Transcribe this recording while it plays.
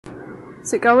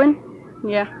Is it going?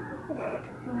 Yeah.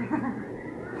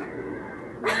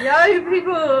 Yo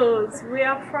peoples! We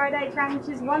are Friday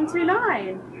Challenges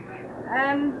 129.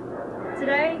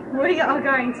 Today we are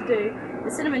going to do the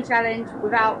Cinnemon challenge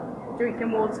without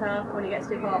drinking water when it gets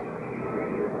too hot.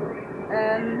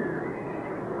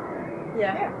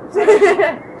 Yeah.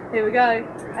 Here we go.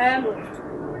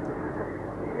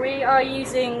 We are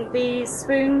using these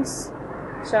spoons,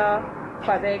 which are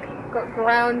quite big. Got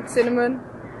ground cinnamon,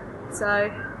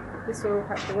 so this will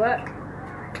have to work.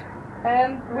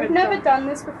 We've never done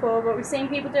this before, but we've seen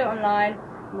people do it online.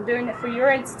 We're doing it for your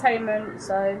entertainment,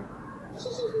 so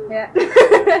yeah.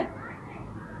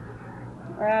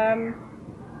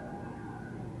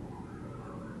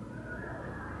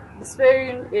 The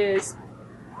spoon is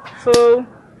full.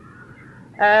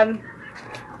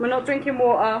 We're not drinking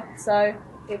water, so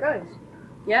here goes.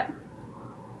 Yep.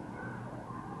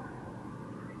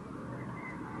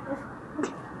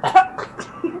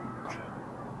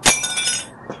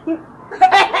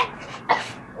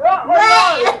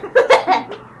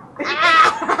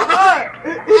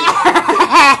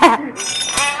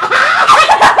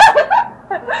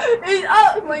 It's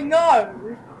up my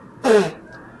nose.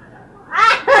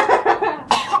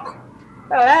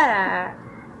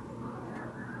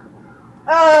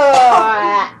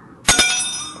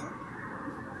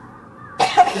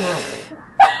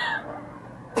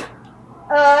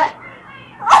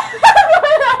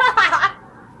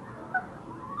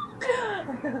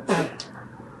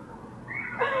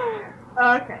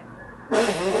 Okay. I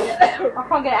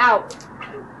can't get it out.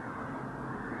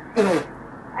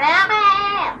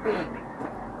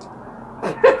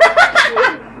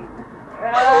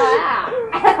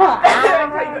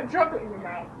 Chocolate in your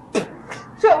mouth.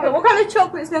 Chocolate? What kind of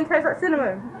chocolate is going to taste like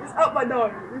cinnamon? It's up my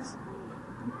nose.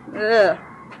 Ugh.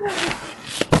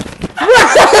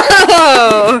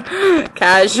 Whoa!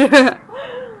 Cash.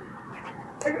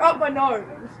 It's up my nose.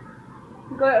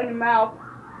 You got it on your mouth.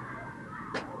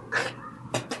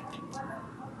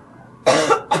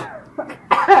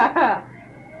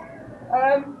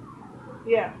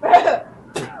 Yeah.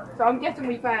 So I'm guessing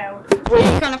we failed. We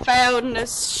kind of failed and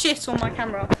there's shit on my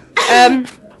camera.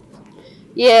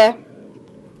 Yeah.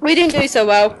 We didn't do so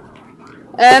well.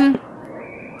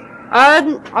 I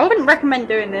wouldn't recommend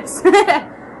doing this.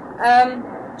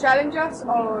 Challenge us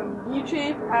on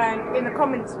YouTube and in the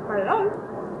comments below.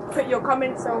 Put your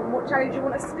comments on what challenge you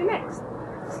want us to do next.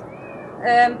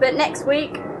 But next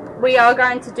week we are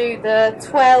going to do the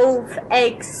 12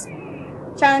 eggs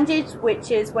challenges, which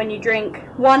is when you drink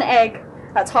 1 egg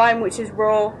at a time, which is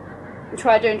raw, and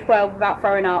try doing 12 without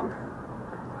throwing up.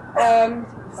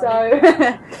 So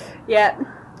yeah,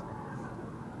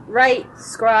 rate,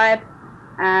 subscribe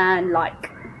and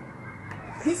like.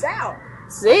 Peace out.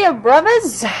 See ya,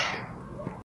 brothers.